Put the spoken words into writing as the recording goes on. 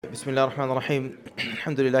بسم الله الرحمن الرحيم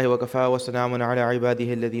الحمد لله وكفى وسلام على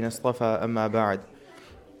عباده الذين اصطفى أما بعد.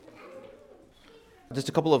 Just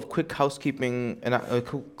a couple of quick housekeeping and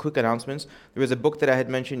quick announcements. There was a book that I had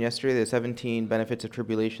mentioned yesterday, the 17 Benefits of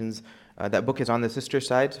Tribulations. That book is on the sister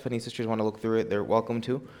side. If any sisters want to look through it, they're welcome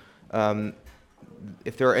to.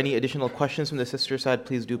 If there are any additional questions from the sister side,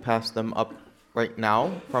 please do pass them up right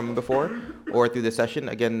now from before or through the session.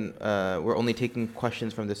 Again, we're only taking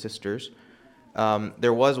questions from the sisters.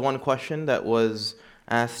 There was one question that was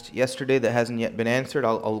asked yesterday that hasn't yet been answered.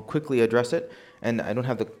 I'll quickly address it, and I don't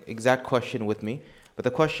have the exact question with me, but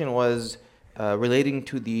the question was relating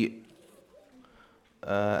to the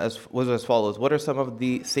as follows: what are some of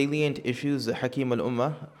the salient issues that Hakim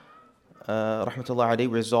al-Ummah rahmatullah alayhi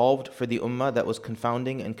resolved for the Ummah that was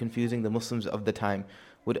confounding and confusing the Muslims of the time?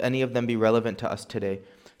 Would any of them be relevant to us today?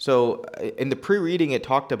 So in the pre-reading it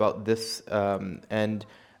talked about this, and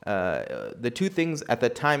the two things at the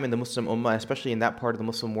time in the Muslim Ummah, especially in that part of the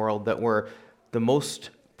Muslim world, that were the most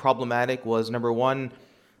problematic was, number one,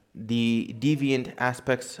 the deviant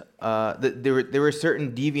aspects. There were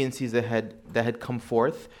certain deviancies that had come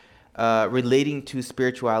forth relating to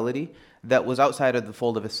spirituality that was outside of the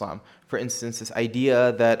fold of Islam. For instance, this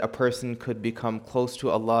idea that a person could become close to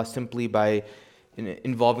Allah simply by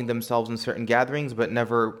involving themselves in certain gatherings, but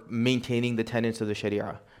never maintaining the tenets of the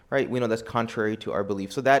Sharia. Right? We know that's contrary to our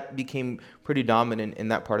belief. So that became pretty dominant in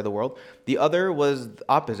that part of the world. The other was the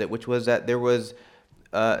opposite, which was that there was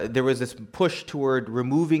this push toward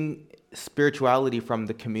removing spirituality from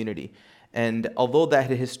the community. And although that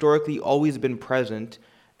had historically always been present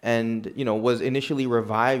and was initially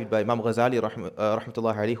revived by Imam Ghazali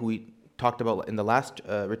rahmatullah alayhi, who we talked about in the last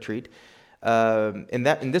retreat,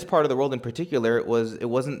 in this part of the world in particular, it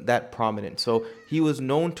wasn't that prominent. So he was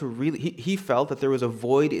known to he felt that there was a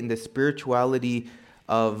void in the spirituality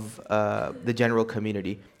of the general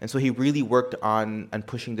community, and so he really worked on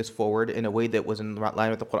pushing this forward in a way that was in line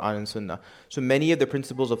with the Quran and Sunnah. So many of the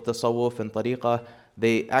principles of tasawwuf and tariqah,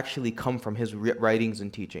 they actually come from his writings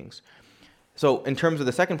and teachings. So in terms of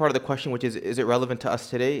the second part of the question, which is it relevant to us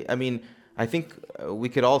today? I mean, I think we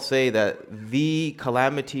could all say that the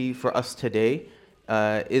calamity for us today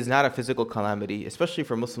is not a physical calamity, especially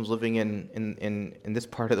for Muslims living in this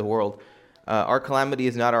part of the world. Our calamity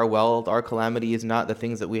is not our wealth. Our calamity is not the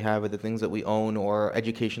things that we have or the things that we own or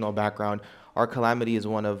educational background. Our calamity is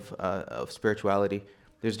one of spirituality.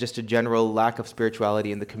 There's just a general lack of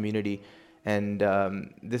spirituality in the community. And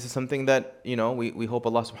this is something that, we hope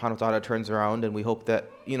Allah subhanahu wa ta'ala turns around, and we hope that,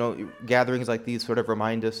 gatherings like these sort of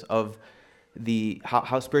remind us of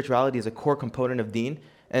how spirituality is a core component of deen,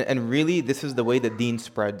 and really this is the way that deen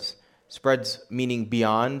spreads meaning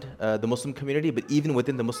beyond the Muslim community, but even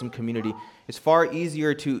within the Muslim community. It's far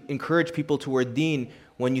easier to encourage people toward deen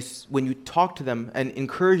when you talk to them and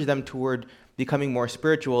encourage them toward becoming more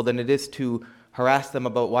spiritual than it is to harass them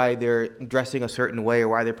about why they're dressing a certain way or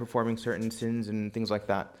why they're performing certain sins and things like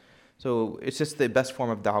that. So it's just the best form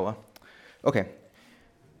of da'wah. Okay.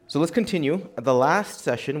 So let's continue. The last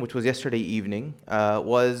session, which was yesterday evening,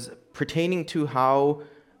 was pertaining to how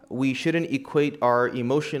we shouldn't equate our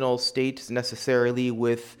emotional states necessarily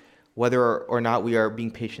with whether or not we are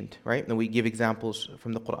being patient, right? And we give examples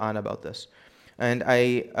from the Quran about this. And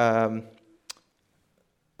actually,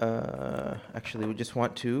 we just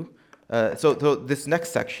want to... So this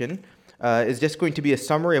next section is just going to be a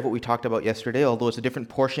summary of what we talked about yesterday, although it's a different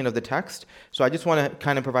portion of the text. So I just want to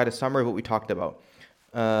kind of provide a summary of what we talked about.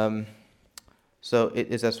 So it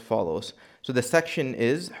is as follows. So the section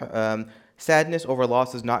is sadness over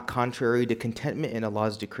loss is not contrary to contentment in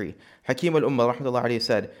Allah's decree. Hakim al-Ummah rahmatullah alayhi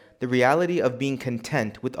said, the reality of being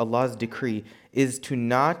content with Allah's decree is to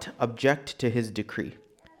not object to His decree.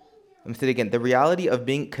 Let me say it again. The reality of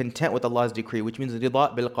being content with Allah's decree, which means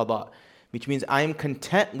rida bil qada, which means I am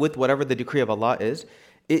content with whatever the decree of Allah is.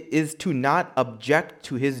 It is to not object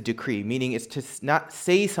to His decree, meaning it's to not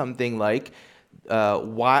say something like,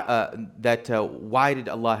 why did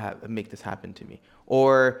Allah make this happen to me?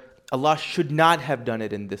 Or Allah should not have done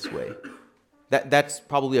it in this way. That's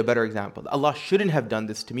probably a better example. Allah shouldn't have done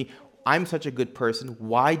this to me. I'm such a good person.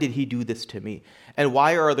 Why did He do this to me? And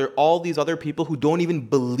why are there all these other people who don't even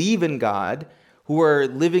believe in God, who are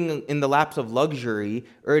living in the laps of luxury,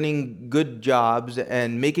 earning good jobs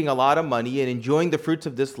and making a lot of money and enjoying the fruits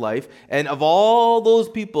of this life? And of all those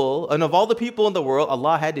people, and of all the people in the world,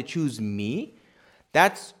 Allah had to choose me?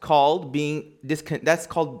 That's called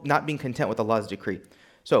not being content with Allah's decree.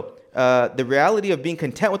 So the reality of being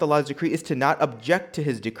content with Allah's decree is to not object to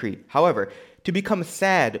His decree. However, to become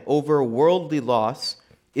sad over worldly loss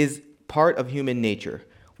is part of human nature.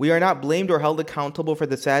 We are not blamed or held accountable for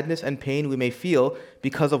the sadness and pain we may feel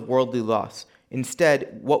because of worldly loss.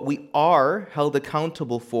 Instead, what we are held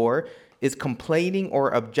accountable for is complaining or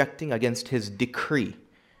objecting against His decree,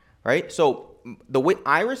 right? So the way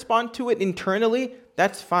I respond to it internally,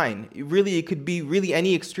 that's fine. It could be really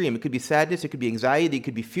any extreme. It could be sadness, it could be anxiety, it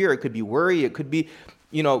could be fear, it could be worry, it could be,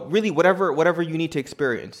 really whatever you need to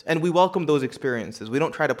experience. And we welcome those experiences. We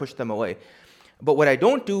don't try to push them away. But what I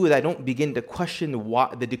don't do is I don't begin to question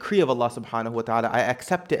the decree of Allah subhanahu wa ta'ala. I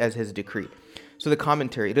accept it as His decree. So the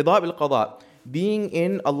commentary, Rida bil qada, being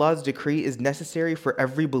in Allah's decree is necessary for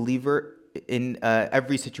every believer in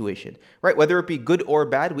every situation, right? Whether it be good or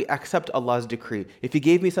bad, we accept Allah's decree. If He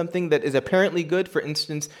gave me something that is apparently good, for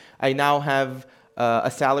instance, I now have a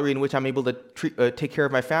salary in which I'm able to take care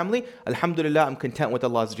of my family, alhamdulillah, I'm content with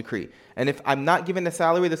Allah's decree. And if I'm not given a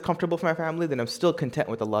salary that's comfortable for my family, then I'm still content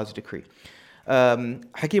with Allah's decree.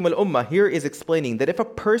 Hakim al-Ummah here is explaining that if a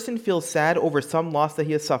person feels sad over some loss that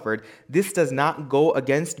he has suffered, this does not go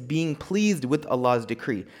against being pleased with Allah's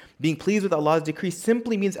decree. Being pleased with Allah's decree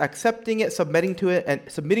simply means accepting it, submitting to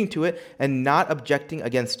it, and not objecting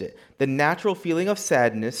against it. The natural feeling of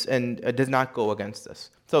sadness does not go against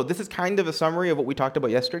this. So this is kind of a summary of what we talked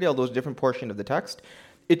about yesterday, although it's a different portion of the text.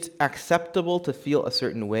 It's acceptable to feel a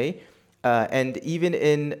certain way. And even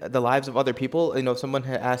in the lives of other people, someone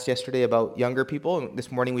had asked yesterday about younger people, and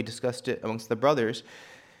this morning we discussed it amongst the brothers.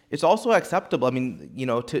 It's also acceptable.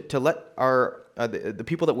 To let the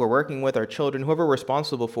people that we're working with, our children, whoever we're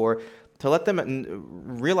responsible for, to let them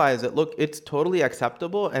realize that, look, it's totally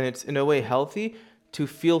acceptable and it's in a way healthy to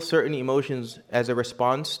feel certain emotions as a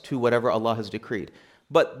response to whatever Allah has decreed.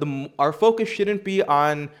 But our focus shouldn't be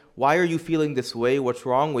on why are you feeling this way, what's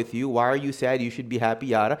wrong with you, why are you sad, you should be happy,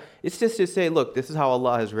 yada. It's just to say, look, this is how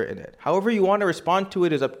Allah has written it. However you want to respond to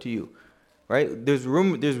it is up to you, right? There's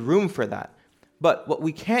room for that. But what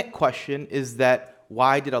we can't question is that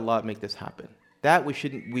why did Allah make this happen? That we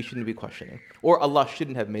shouldn't be questioning, or Allah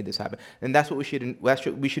shouldn't have made this happen. And that's what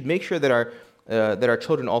we should make sure that our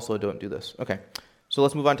children also don't do this. Okay, so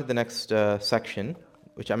let's move on to the next section,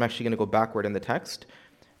 which I'm actually going to go backward in the text.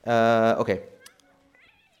 Okay.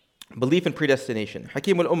 Belief in predestination.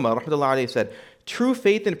 Hakim al-Ummah rahmatullahi alayhi said, true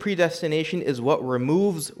faith in predestination is what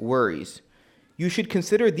removes worries. You should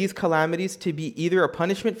consider these calamities to be either a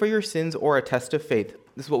punishment for your sins or a test of faith.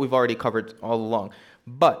 This is what we've already covered all along.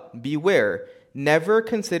 But beware, never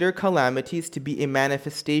consider calamities to be a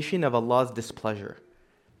manifestation of Allah's displeasure.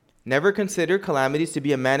 Never consider calamities to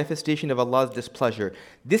be a manifestation of Allah's displeasure.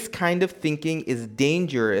 This kind of thinking is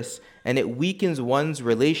dangerous and it weakens one's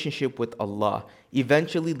relationship with Allah,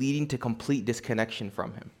 eventually leading to complete disconnection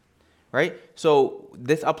from Him. Right? So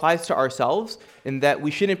this applies to ourselves in that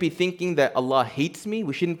we shouldn't be thinking that Allah hates me.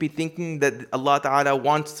 We shouldn't be thinking that Allah Ta'ala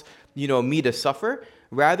wants, me to suffer.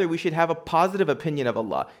 Rather, we should have a positive opinion of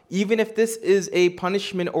Allah. Even if this is a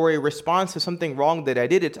punishment or a response to something wrong that I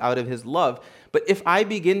did, it's out of His love. But if I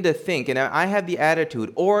begin to think and I have the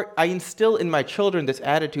attitude, or I instill in my children this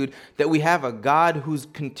attitude that we have a God who's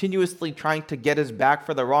continuously trying to get us back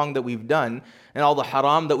for the wrong that we've done and all the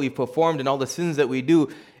haram that we've performed and all the sins that we do,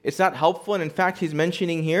 it's not helpful. And in fact, he's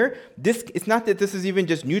mentioning here, it's not that this is even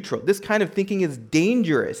just neutral. This kind of thinking is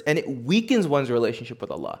dangerous and it weakens one's relationship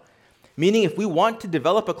with Allah. Meaning, if we want to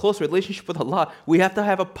develop a close relationship with Allah, we have to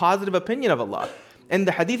have a positive opinion of Allah. And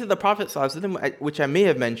the hadith of the Prophet ﷺ, which I may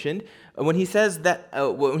have mentioned, when he says that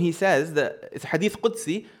it's hadith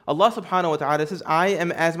Qudsi, Allah subhanahu wa ta'ala says, I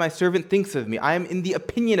am as my servant thinks of me. I am in the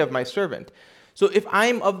opinion of my servant. So if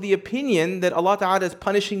I'm of the opinion that Allah Ta'ala is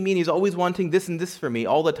punishing me and He's always wanting this and this for me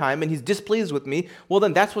all the time and He's displeased with me, well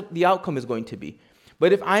then that's what the outcome is going to be.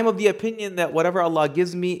 But if I'm of the opinion that whatever Allah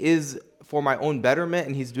gives me is for my own betterment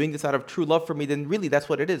and He's doing this out of true love for me, then really that's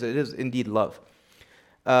what it is. It is indeed love.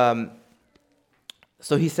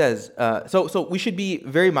 So he says, so we should be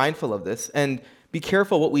very mindful of this and be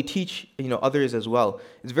careful what we teach, others as well.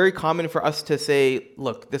 It's very common for us to say,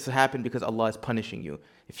 look, this happened because Allah is punishing you.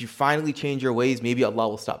 If you finally change your ways, maybe Allah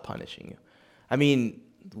will stop punishing you. I mean,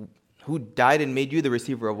 who died and made you the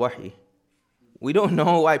receiver of wahi? We don't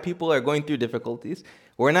know why people are going through difficulties.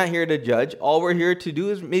 We're not here to judge. All we're here to do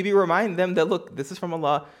is maybe remind them that, look, this is from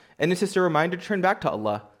Allah. And it's just a reminder to turn back to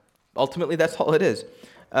Allah. Ultimately, that's all it is.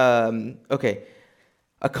 Okay.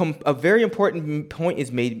 A very important point is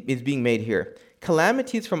being made here.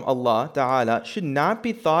 Calamities from Allah Ta'ala should not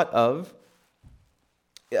be thought of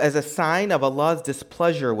as a sign of Allah's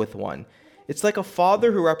displeasure with one. It's like a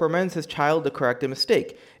father who reprimands his child to correct a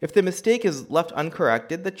mistake. If the mistake is left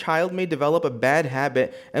uncorrected, the child may develop a bad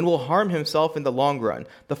habit and will harm himself in the long run.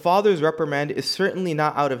 The father's reprimand is certainly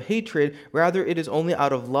not out of hatred, rather it is only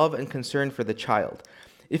out of love and concern for the child.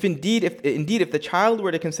 If the child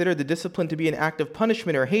were to consider the discipline to be an act of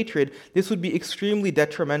punishment or hatred, this would be extremely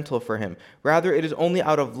detrimental for him. Rather, it is only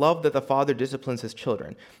out of love that the father disciplines his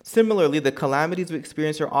children. Similarly, the calamities we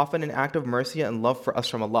experience are often an act of mercy and love for us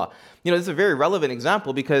from Allah. This is a very relevant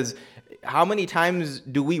example, because how many times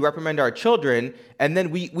do we reprimand our children and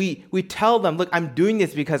then we tell them, look, I'm doing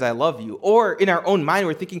this because I love you. Or in our own mind,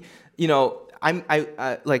 we're thinking, we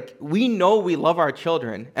know we love our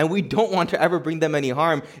children and we don't want to ever bring them any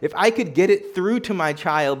harm. If I could get it through to my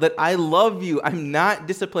child that I love you, I'm not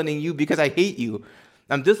disciplining you because I hate you.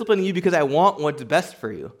 I'm disciplining you because I want what's best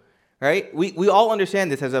for you, right? We all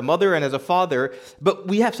understand this as a mother and as a father, but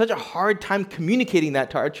we have such a hard time communicating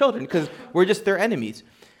that to our children because we're just their enemies.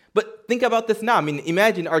 But think about this now.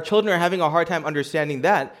 Imagine our children are having a hard time understanding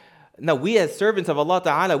that. Now, we as servants of Allah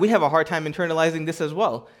Ta'ala, we have a hard time internalizing this as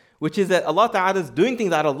well, which is that Allah Ta'ala is doing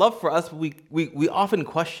things out of love for us. We often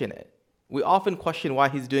question it. We often question why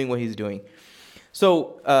He's doing what He's doing.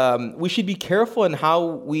 So we should be careful in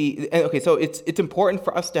how so it's important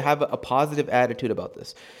for us to have a positive attitude about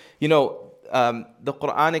this. The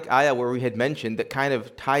Quranic ayah where we had mentioned that kind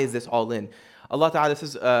of ties this all in. Allah Ta'ala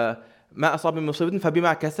says, ما أصاب من مصيبة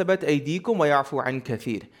فبما كسبت أيديكم ويعفو عن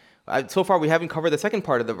كثير. So far, we haven't covered the second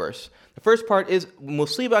part of the verse. The first part is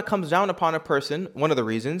musibah comes down upon a person. One of the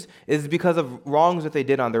reasons is because of wrongs that they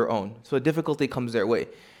did on their own. So a difficulty comes their way,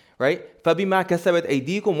 right? فَبِمَا كَسَبَتْ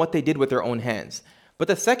أَيْدِيكُمْ, what they did with their own hands. But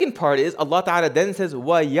the second part is Allah Ta'ala then says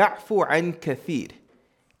وَيَعْفُ عَنْ كَثِيرٍ,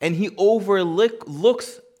 and He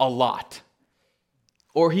overlooks a lot,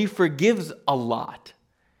 or He forgives a lot.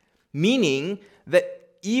 Meaning that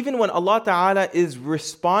even when Allah Ta'ala is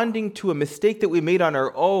responding to a mistake that we made on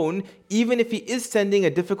our own, even if He is sending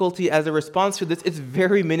a difficulty as a response to this, it's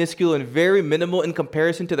very minuscule and very minimal in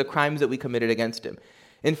comparison to the crimes that we committed against Him.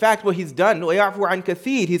 In fact, what He's done, وَيَعْفُ عَنْ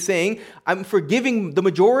كَثِيرٍ, He's saying, I'm forgiving the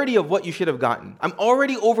majority of what you should have gotten. I'm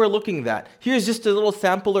already overlooking that. Here's just a little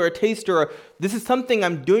sample or a taste, or this is something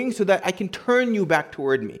I'm doing so that I can turn you back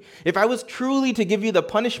toward me. If I was truly to give you the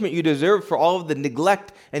punishment you deserve for all of the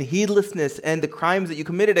neglect and heedlessness and the crimes that you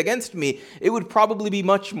committed against me, it would probably be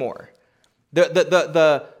much more.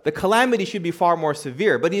 The calamity should be far more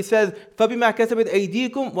severe. But He says, فَبِمَا كَسَبَتْ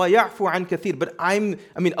أَيْدِيكُمْ وَيَعْفُ عَنْ كَثِيرٍ. But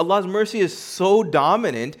Allah's mercy is so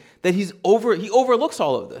dominant that He overlooks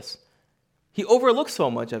all of this. He overlooks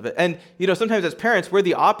so much of it. And sometimes as parents, we're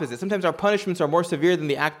the opposite. Sometimes our punishments are more severe than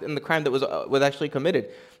the act and the crime that was actually committed.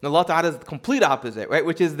 And Allah Ta'ala is the complete opposite, right?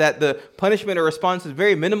 Which is that the punishment or response is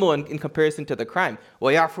very minimal in comparison to the crime.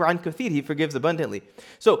 وَيَعْفُ عَنْ كَثِيرٍ, He forgives abundantly.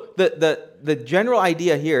 So the general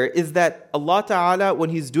idea here is that Allah Ta'ala, when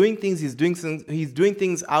He's doing things, He's doing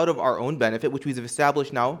things out of our own benefit, which we've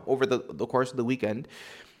established now over the course of the weekend,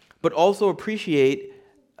 but also appreciate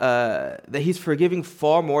that He's forgiving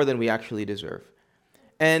far more than we actually deserve.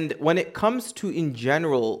 And when it comes to, in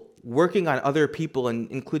general, working on other people, and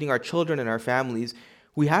including our children and our families,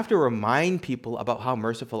 we have to remind people about how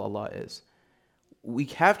merciful Allah is. We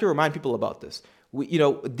have to remind people about this.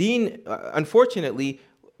 Deen, unfortunately,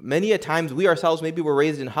 many a times we ourselves maybe were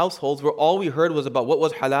raised in households where all we heard was about what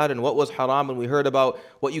was halal and what was haram, and we heard about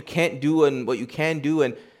what you can't do and what you can do,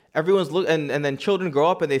 and everyone's and then children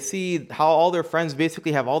grow up and they see how all their friends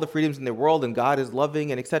basically have all the freedoms in the world and God is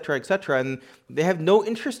loving and etc., and they have no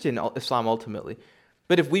interest in Islam ultimately.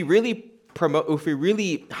 But if we really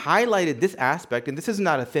highlighted this aspect, and this is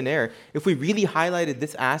not a thin air, if we really highlighted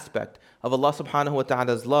this aspect of Allah Subhanahu wa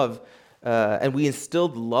Ta'ala's love, and we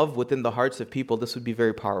instilled love within the hearts of people, this would be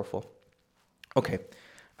very powerful. Okay,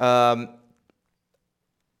 so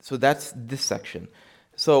that's this section.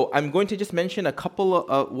 So I'm going to just mention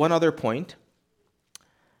one other point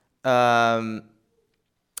that's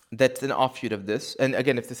an offshoot of this. And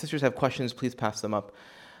again, if the sisters have questions, please pass them up.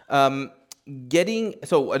 An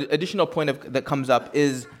additional point that comes up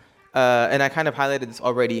is, and I kind of highlighted this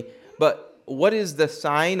already, but what is the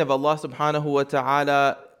sign of Allah Subhanahu wa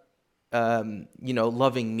Ta'ala,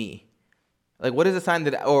 loving me? Like, what is a sign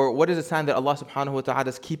that Allah Subhanahu wa Ta'ala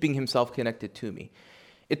is keeping Himself connected to me?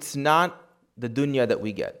 It's not the dunya that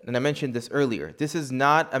we get. And I mentioned this earlier. This is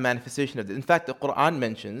not a manifestation of this. In fact, the Quran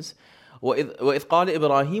mentions, وَإِذْ قَالَ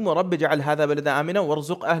إِبْرَاهِيمُ رَبِّ اجْعَلْ هَذَا بَلَدًا آمِنًا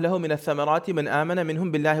وَارْزُقْ أَهْلَهُ مِنَ الثَّمَرَاتِ مَنْ آمَنَ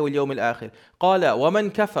مِنْهُمْ بِاللَّهِ وَالْيَوْمِ الْآخِرِ قَالَ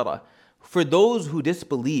وَمَنْ كَفَرَ. For those who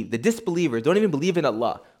disbelieve, the disbelievers don't even believe in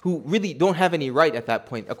Allah, who really don't have any right at that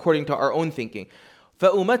point, according to our own thinking.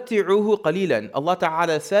 فَأُمَتِّعُوهُ قَلِيلًا. Allah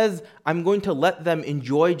Ta'ala says, I'm going to let them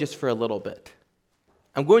enjoy just for a little bit.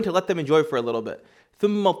 I'm going to let them enjoy for a little bit.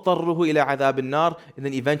 ثُمَّ اضْطَرُّهُ إِلَىٰ عَذَابِ النَّارِ. And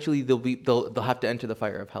then eventually they'll have to enter the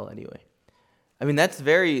fire of hell anyway. I mean, that's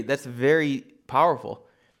very powerful.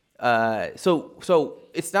 So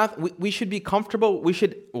it's not, we should be comfortable, we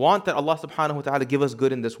should want that Allah subhanahu wa ta'ala give us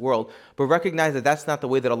good in this world, but recognize that that's not the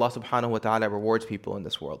way that Allah subhanahu wa ta'ala rewards people in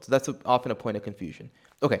this world. So that's often a point of confusion.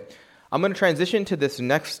 Okay, I'm going to transition to this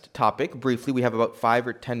next topic briefly. We have about 5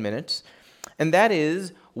 or 10 minutes. And that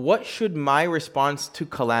is, what should my response to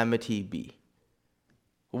calamity be?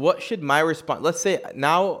 What should my response, let's say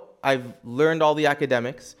now I've learned all the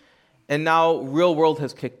academics, and now real world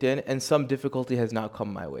has kicked in and some difficulty has now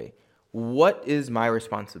come my way. What is my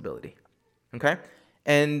responsibility? Okay?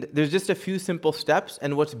 And there's just a few simple steps,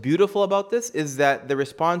 and what's beautiful about this is that the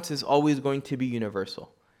response is always going to be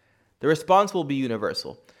universal. The response will be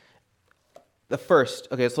universal. The first,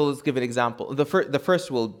 okay, so let's give an example. The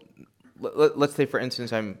first will, let's say for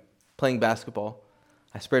instance, I'm playing basketball.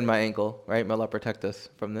 I sprained my ankle, right? May Allah protect us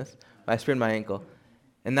from this. I sprained my ankle.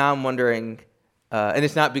 And now I'm wondering, and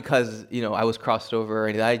it's not because, I was crossed over or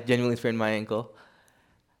anything. I genuinely sprained my ankle.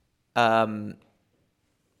 Now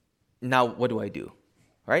what do I do?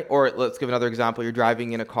 Right? Or let's give another example. You're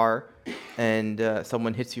driving in a car and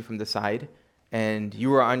someone hits you from the side, and you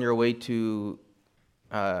were on your way to,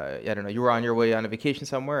 you were on your way on a vacation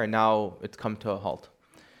somewhere, and now it's come to a halt.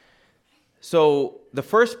 So the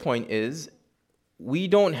first point is, we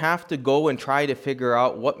don't have to go and try to figure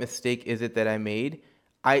out what mistake is it that I made.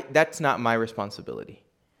 That's not my responsibility.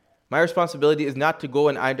 My responsibility is not to go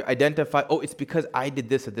and identify, it's because I did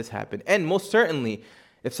this or this happened. And most certainly,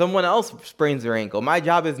 if someone else sprains their ankle, my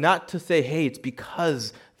job is not to say, hey, it's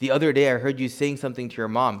because the other day I heard you saying something to your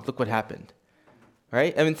mom. Look what happened.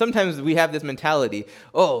 Right? I mean, sometimes we have this mentality,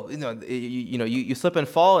 you slip and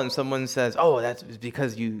fall and someone says, that's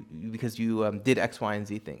because you did X, Y, and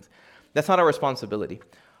Z things. That's not our responsibility.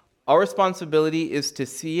 Our responsibility is to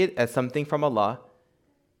see it as something from Allah.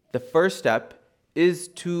 The first step is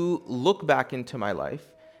to look back into my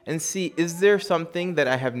life and see, is there something that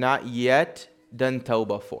I have not yet done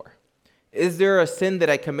tawbah for? Is there a sin that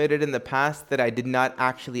I committed in the past that I did not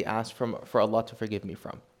actually ask for Allah to forgive me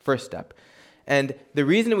from? First step. And the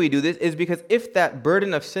reason we do this is because if that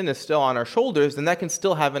burden of sin is still on our shoulders, then that can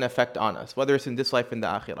still have an effect on us, whether it's in this life or in the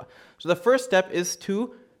akhirah. So the first step is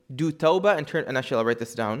to do tawbah and actually I'll write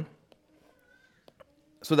this down.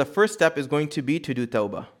 So the first step is going to be to do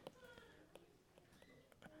tawbah.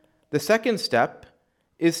 The second step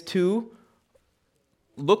is to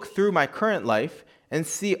look through my current life and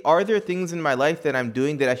see, are there things in my life that I'm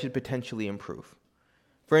doing that I should potentially improve?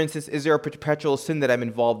 For instance, is there a perpetual sin that I'm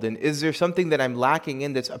involved in? Is there something that I'm lacking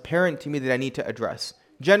in that's apparent to me that I need to address?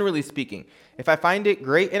 Generally speaking, if I find it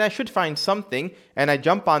great, and I should find something, and I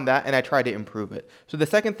jump on that and I try to improve it. So the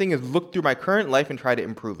second thing is look through my current life and try to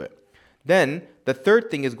improve it. Then the third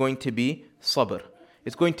thing is going to be sabr.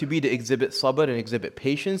 It's going to be to exhibit sabr and exhibit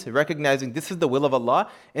patience, recognizing this is the will of Allah,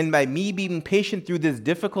 and by me being patient through this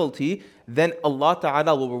difficulty, then Allah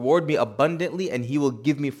Ta'ala will reward me abundantly and He will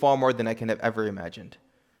give me far more than I can have ever imagined.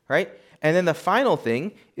 Right? And then the final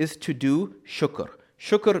thing is to do shukr.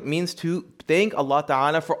 Shukr means to thank Allah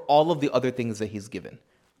Ta'ala for all of the other things that He's given.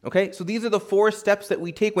 Okay, so these are the 4 steps that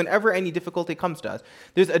we take whenever any difficulty comes to us.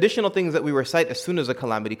 There's additional things that we recite as soon as a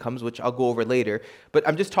calamity comes, which I'll go over later, but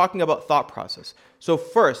I'm just talking about thought process. So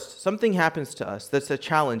first, something happens to us that's a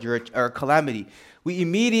challenge or a calamity. We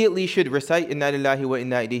immediately should recite Inna lillahi wa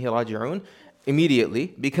inna ilayhi raji'un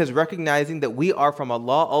immediately, because recognizing that we are from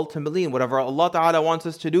Allah ultimately, and whatever Allah Ta'ala wants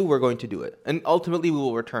us to do, we're going to do it. And ultimately we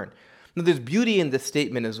will return. Now there's beauty in this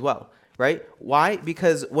statement as well, right? Why?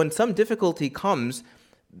 Because when some difficulty comes,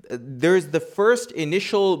 there's the first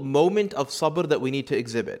initial moment of sabr that we need to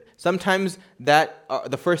exhibit. Sometimes that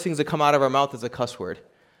the first things that come out of our mouth is a cuss word.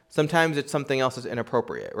 Sometimes it's something else that's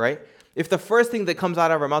inappropriate, right? If the first thing that comes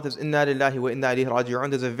out of our mouth is Inna lillahi wa inna ilayhi raji'un,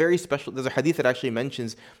 there's a hadith that actually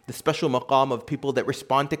mentions the special maqam of people that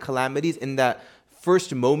respond to calamities in that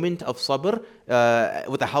first moment of sabr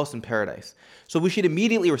with a house in paradise. So we should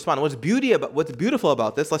immediately respond. What's beautiful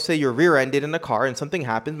about this, let's say you're rear-ended in a car and something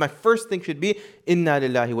happens, my first thing should be Inna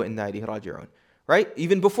lillahi wa inna ilayhi raji'un. Right?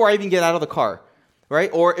 Even before I even get out of the car. Right?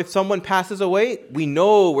 Or if someone passes away, we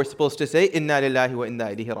know we're supposed to say Inna lillahi wa inna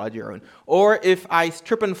ilayhi raji'un. Or if I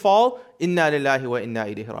trip and fall, Inna lillahi wa inna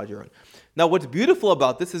ilayhi raji'un. Now what's beautiful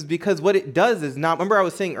about this is because what it does is not, remember I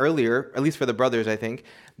was saying earlier, at least for the brothers I think,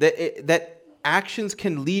 that actions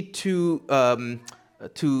can lead to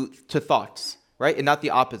thoughts, right? And not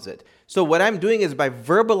the opposite. So what I'm doing is by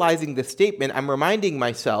verbalizing the statement, I'm reminding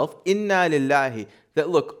myself, Inna lillahi, that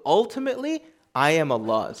look, ultimately, I am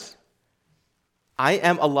Allah's. I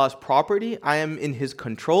am Allah's property. I am in His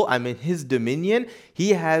control. I'm in His dominion.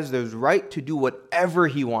 He has the right to do whatever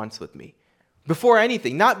He wants with me. Before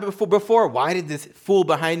anything, not before why did this fool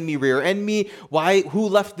behind me rear end me? Who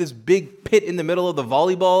left this big pit in the middle of the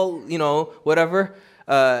volleyball, whatever?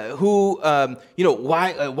 Why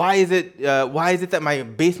is it that my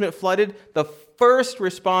basement flooded? The first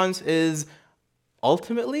response is,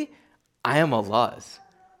 ultimately, I am Allah's.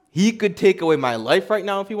 He could take away my life right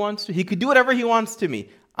now if He wants to. He could do whatever He wants to me.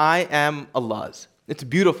 I am Allah's. It's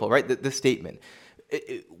beautiful, right? This statement.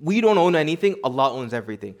 We don't own anything. Allah owns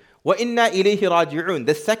everything. وَإِنَّا إِلَيْهِ رَاجِعُونَ.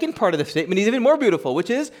 The second part of the statement is even more beautiful, which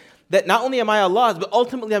is that not only am I Allah's, but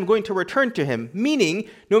ultimately I'm going to return to Him. Meaning,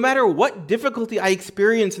 no matter what difficulty I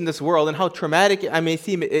experience in this world and how traumatic it may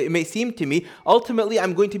seem to me, ultimately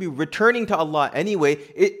I'm going to be returning to Allah anyway.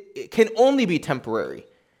 It can only be temporary.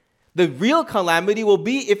 The real calamity will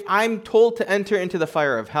be if I'm told to enter into the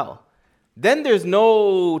fire of hell. Then there's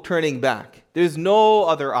no turning back. There's no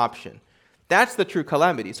other option. That's the true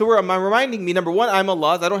calamity. So reminding me, number one, I'm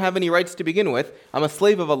Allah's. I don't have any rights to begin with. I'm a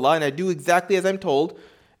slave of Allah and I do exactly as I'm told.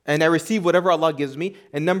 And I receive whatever Allah gives me.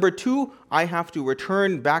 And number two, I have to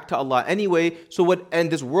return back to Allah anyway. And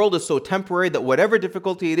this world is so temporary that whatever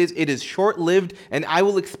difficulty it is short-lived, and I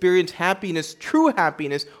will experience happiness, true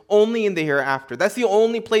happiness, only in the hereafter. That's the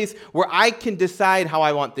only place where I can decide how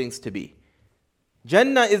I want things to be.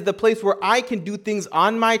 Jannah is the place where I can do things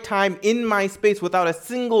on my time, in my space, without a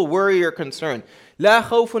single worry or concern. لا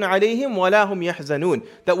خوف عليهم ولا هم يحزنون.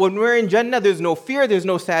 That when we're in Jannah, there's no fear, there's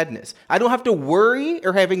no sadness. I don't have to worry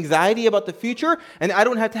or have anxiety about the future, and I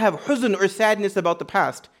don't have to have huzn or sadness about the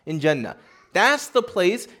past in Jannah. That's the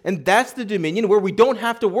place, and that's the dominion where we don't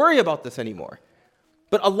have to worry about this anymore.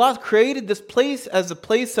 But Allah created this place as a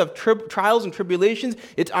place of trials and tribulations.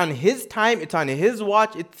 It's on His time, it's on His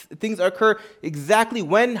watch. Things occur exactly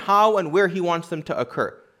when, how, and where He wants them to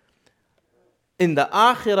occur. In the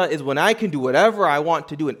akhirah is when I can do whatever I want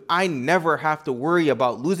to do, and I never have to worry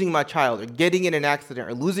about losing my child or getting in an accident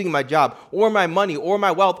or losing my job or my money or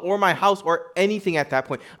my wealth or my house or anything at that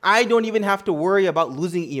point. I don't even have to worry about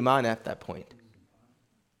losing iman at that point.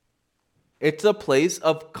 It's a place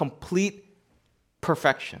of complete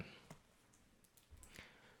perfection.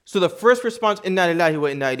 So the first response, inna lillahi wa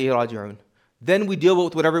inna ilayhi raji'un. Then we deal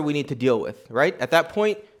with whatever we need to deal with, right? At that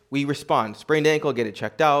point, we respond. Sprained ankle, get it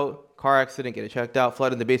checked out. Car accident, get it checked out.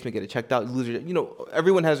 Flood in the basement, get it checked out.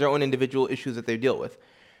 Everyone has their own individual issues that they deal with.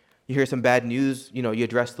 You hear some bad news, you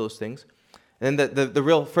address those things. And then the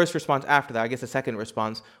real first response after that, I guess the second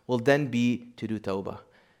response, will then be to do tawbah.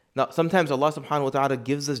 Now, sometimes Allah subhanahu wa ta'ala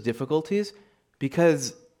gives us difficulties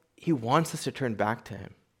because He wants us to turn back to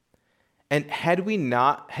Him. And had He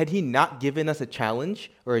not given us a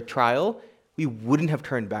challenge or a trial, we wouldn't have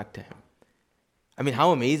turned back to Him. I mean,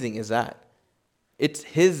 how amazing is that? It's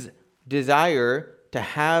His desire to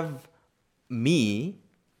have me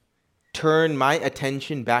turn my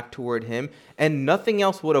attention back toward Him, and nothing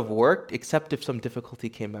else would have worked except if some difficulty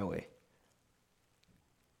came my way.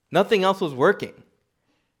 Nothing else was working.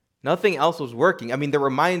 Nothing else was working. I mean, the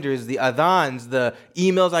reminders, the adhans, the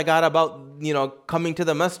emails I got about, coming to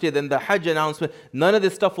the masjid and the hajj announcement, none of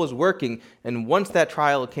this stuff was working. And once that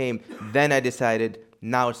trial came, then I decided,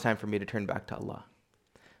 now it's time for me to turn back to Allah.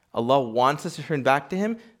 Allah wants us to turn back to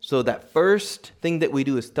Him. So that first thing that we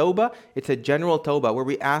do is tawbah. It's a general tawbah where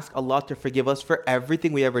we ask Allah to forgive us for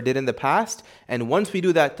everything we ever did in the past. And once we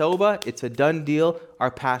do that tawbah, it's a done deal.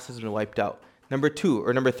 Our past has been wiped out. Number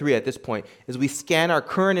three at this point is we scan our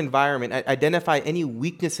current environment, identify any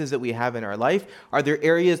weaknesses that we have in our life. Are there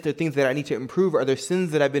areas, there are things that I need to improve? Are there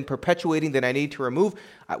sins that I've been perpetuating that I need to remove?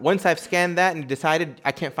 Once I've scanned that and decided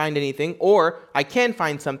I can't find anything, or I can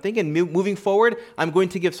find something, and moving forward, I'm going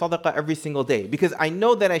to give sadaqah every single day because I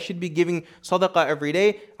know that I should be giving sadaqah every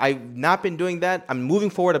day. I've not been doing that. I'm moving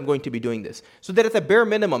forward. I'm going to be doing this. So that at the bare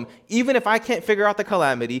minimum, even if I can't figure out the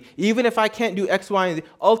calamity, even if I can't do X, Y, and Z,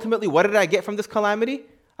 ultimately, what did I get from this calamity?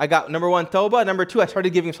 I got number one, tawbah. Number two, I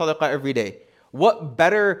started giving sadaqah every day. What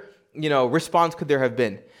better, response could there have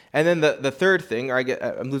been? And then the third thing,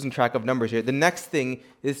 I'm losing track of numbers here. The next thing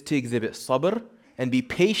is to exhibit sabr and be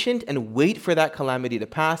patient and wait for that calamity to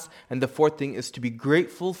pass. And the fourth thing is to be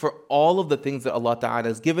grateful for all of the things that Allah Ta'ala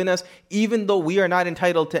has given us, even though we are not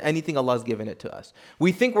entitled to anything Allah has given it to us.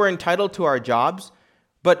 We think we're entitled to our jobs,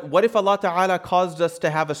 but what if Allah Ta'ala caused us to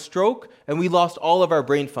have a stroke and we lost all of our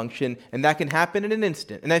brain function, and that can happen in an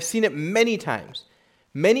instant? And I've seen it many times.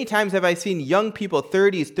 Many times have I seen young people,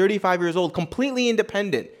 30s, 35 years old, completely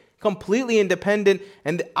independent,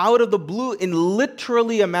 and out of the blue, in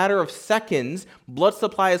literally a matter of seconds, blood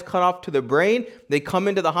supply is cut off to the brain, they come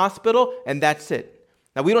into the hospital, and that's it.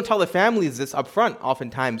 Now, we don't tell the families this up front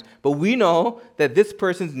oftentimes, but we know that this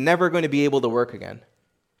person's never going to be able to work again.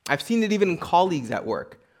 I've seen it even in colleagues at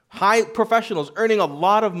work High professionals earning a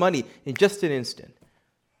lot of money in just an instant.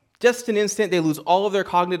 Just an instant, they lose all of their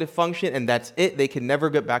cognitive function, and that's it. They can never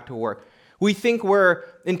get back to work. We think we're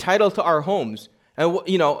entitled to our homes. And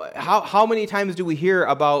how many times do we hear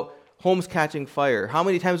about homes catching fire? How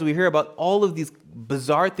many times do we hear about all of these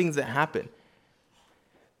bizarre things that happen?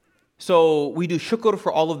 So we do shukr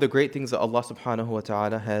for all of the great things that Allah subhanahu wa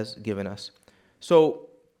ta'ala has given us. So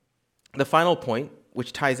the final point,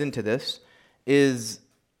 which ties into this, is,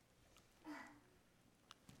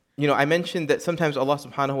 I mentioned that sometimes Allah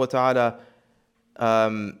subhanahu wa ta'ala,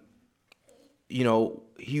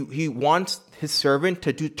 He wants His servant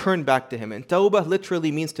to turn back to Him. And tawbah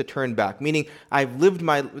literally means to turn back, meaning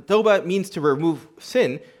tawbah means to remove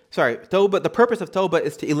sin. The purpose of tawbah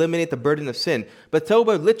is to eliminate the burden of sin. But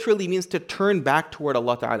tawbah literally means to turn back toward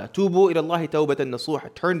Allah Ta'ala. Tubu ilallahi tawbatan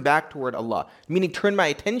nasuha. Turn back toward Allah. Meaning turn my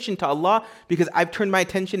attention to Allah, because I've turned my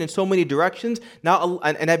attention in so many directions. Now,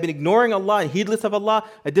 and I've been ignoring Allah and heedless of Allah.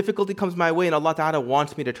 A difficulty comes my way and Allah Ta'ala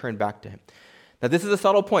wants me to turn back to Him. Now this is a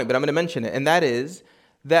subtle point, but I'm going to mention it. And that is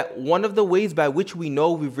that one of the ways by which we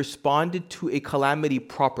know we've responded to a calamity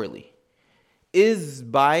properly is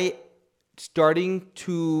by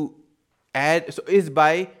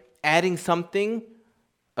by adding something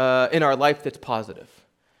in our life that's positive.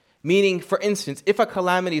 Meaning, for instance, if a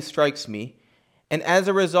calamity strikes me, and as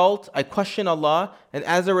a result, I question Allah, and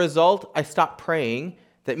as a result, I stop praying,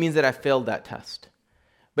 that means that I failed that test.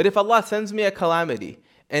 But if Allah sends me a calamity,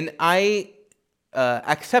 and I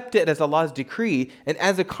accept it as Allah's decree, and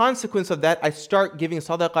as a consequence of that, I start giving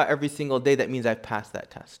sadaqah every single day, that means I've passed that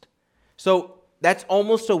test. So that's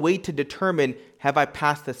almost a way to determine, have I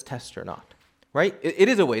passed this test or not? Right? It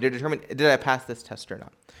is a way to determine, did I pass this test or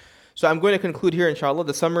not? So I'm going to conclude here, inshallah.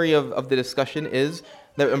 The summary of the discussion is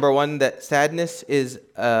that, number one, that sadness is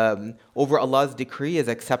over Allah's decree is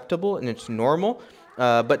acceptable and it's normal,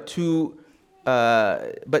 but to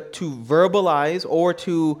verbalize or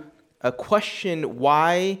to question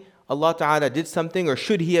why Allah Ta'ala did something or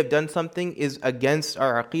should He have done something is against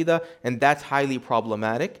our aqidah, and that's highly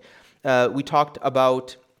problematic. We talked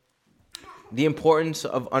about the importance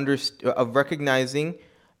of recognizing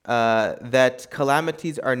that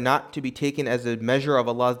calamities are not to be taken as a measure of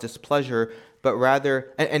Allah's displeasure, but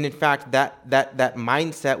rather, and in fact, that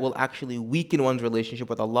mindset will actually weaken one's relationship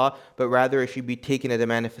with Allah, but rather it should be taken as a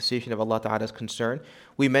manifestation of Allah Ta'ala's concern.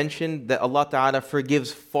 We mentioned that Allah Ta'ala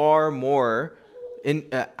forgives far more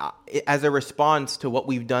as a response to what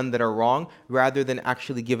we've done that are wrong, rather than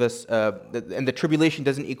actually give us, and the tribulation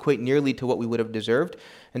doesn't equate nearly to what we would have deserved.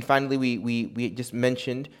 And finally, we just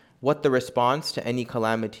mentioned what the response to any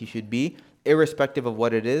calamity should be. Irrespective of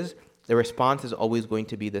what it is, the response is always going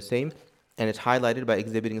to be the same, and it's highlighted by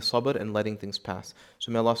exhibiting sabr and letting things pass.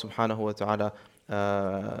 So may Allah subhanahu wa ta'ala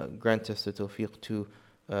grant us the tawfiq to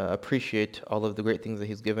appreciate all of the great things that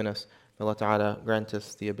He's given us. May Allah Ta'ala grant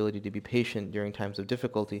us the ability to be patient during times of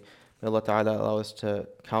difficulty. May Allah Ta'ala allow us to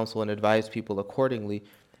counsel and advise people accordingly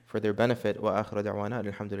for their benefit. Wa akhiru da'wana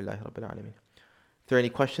alhamdulillahi rabbil alameen. If there are any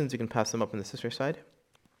questions, you can pass them up on the sister side.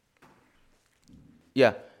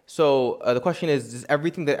 Yeah, so the question is, does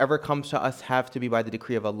everything that ever comes to us have to be by the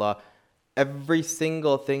decree of Allah? Every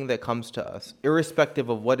single thing that comes to us, irrespective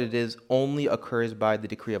of what it is, only occurs by the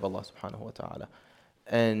decree of Allah subhanahu wa ta'ala.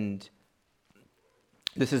 And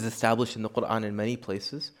this is established in the Quran in many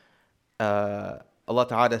places. Allah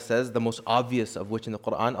Ta'ala says, the most obvious of which in the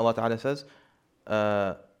Quran, Allah Ta'ala says,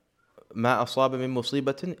 مَا أَصَابَ مِن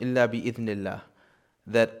مُصِيبَةٍ إِلَّا بِإِذْنِ اللَّهِ.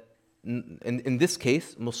 That in this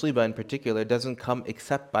case, musibah in particular, doesn't come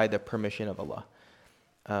except by the permission of Allah.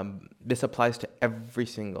 This applies to every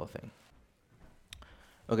single thing.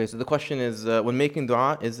 Okay, so the question is, when making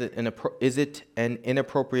dua, is it an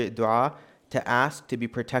inappropriate dua to ask to be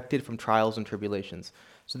protected from trials and tribulations?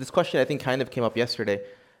 So this question, I think, kind of came up yesterday.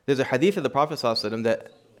 There's a hadith of the Prophet ﷺ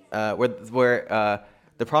that where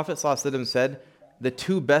the Prophet ﷺ said the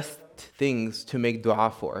two best things to make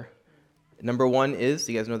dua for. Number one is,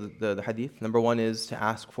 you guys know the hadith. Number one is to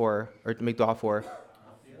ask for or to make dua for.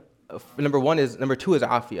 Number two is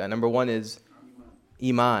afiyah. Number one is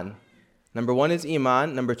iman. Number one is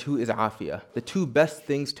iman. Number two is afiyah. The two best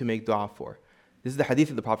things to make dua for. This is the hadith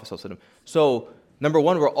of the Prophet ﷺ. So, number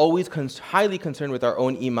one, we're always highly concerned with our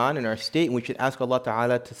own iman and our state, and we should ask Allah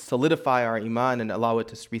Ta'ala to solidify our iman and allow it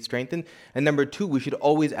to be strengthened. And number two, we should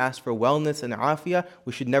always ask for wellness and afiyah.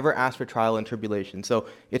 We should never ask for trial and tribulation. So,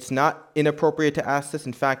 it's not inappropriate to ask this.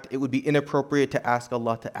 In fact, it would be inappropriate to ask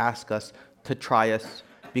Allah to ask us to try us,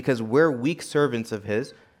 because we're weak servants of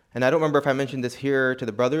His. And I don't remember if I mentioned this here to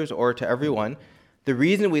the brothers or to everyone. The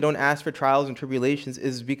reason we don't ask for trials and tribulations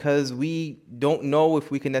is because we don't know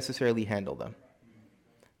if we can necessarily handle them.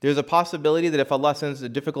 There's a possibility that if Allah sends a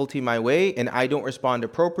difficulty my way and I don't respond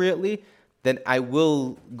appropriately, then I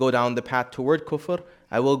will go down the path toward kufr,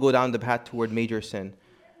 I will go down the path toward major sin.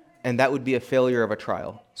 And that would be a failure of a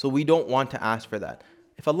trial. So we don't want to ask for that.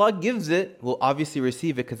 If Allah gives it, we'll obviously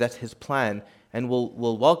receive it because that's His plan, and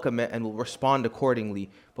we'll welcome it and we'll respond accordingly.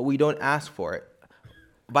 But we don't ask for it.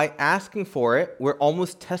 By asking for it, we're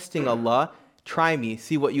almost testing Allah. Try me,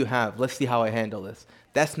 see what you have. Let's see how I handle this.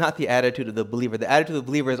 That's not the attitude of the believer. The attitude of the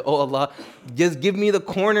believer is, oh Allah, just give me the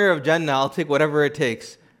corner of Jannah. I'll take whatever it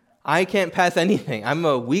takes. I can't pass anything. I'm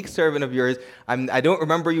a weak servant of yours. I don't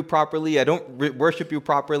remember you properly. I don't worship you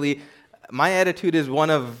properly. My attitude is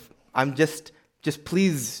one of, I'm just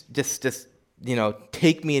please,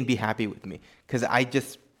 take me and be happy with me, because I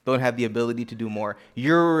just don't have the ability to do more.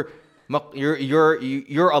 You're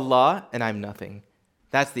Allah and I'm nothing.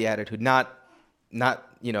 That's the attitude. Not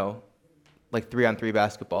like 3-on-3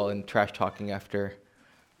 basketball and trash talking after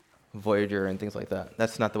Voyager and things like that.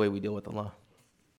 That's not the way we deal with Allah.